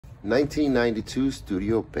1992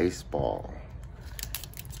 Studio Baseball.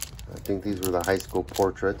 I think these were the high school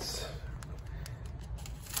portraits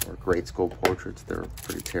or grade school portraits. They're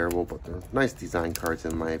pretty terrible, but they're nice design cards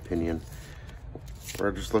in my opinion.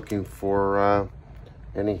 We're just looking for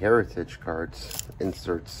any heritage cards,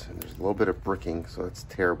 inserts. And there's a little bit of bricking, so that's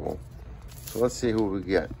terrible. So let's see who we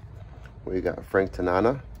get. We got Frank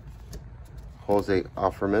Tanana, Jose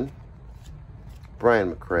Offerman,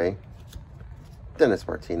 Brian McRae, Dennis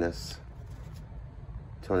Martinez,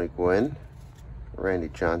 Tony Gwynn, Randy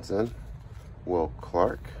Johnson, Will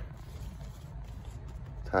Clark,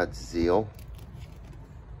 Todd Zeile,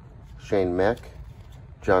 Shane Mack,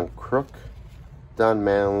 John Crook, Don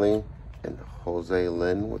Manley, and Jose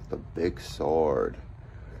Lynn with the big sword.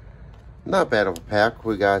 Not bad of a pack.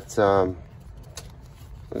 We got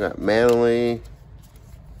Manley,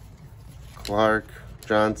 Clark,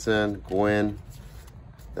 Johnson, Gwynn.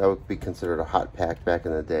 That would be considered a hot pack back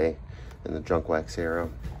in the day, in the junk wax era.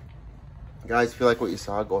 Guys, if you like what you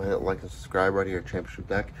saw, go ahead and like and subscribe right here at Championship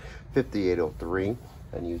Deck 5803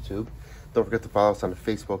 on YouTube. Don't forget to follow us on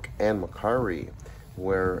Facebook and Mercari,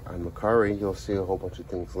 where on Mercari you'll see a whole bunch of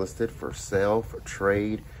things listed for sale, for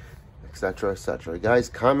trade, etc., etc. Guys,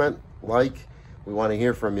 comment, like. We want to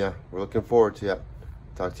hear from you. We're looking forward to you.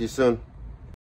 Talk to you soon.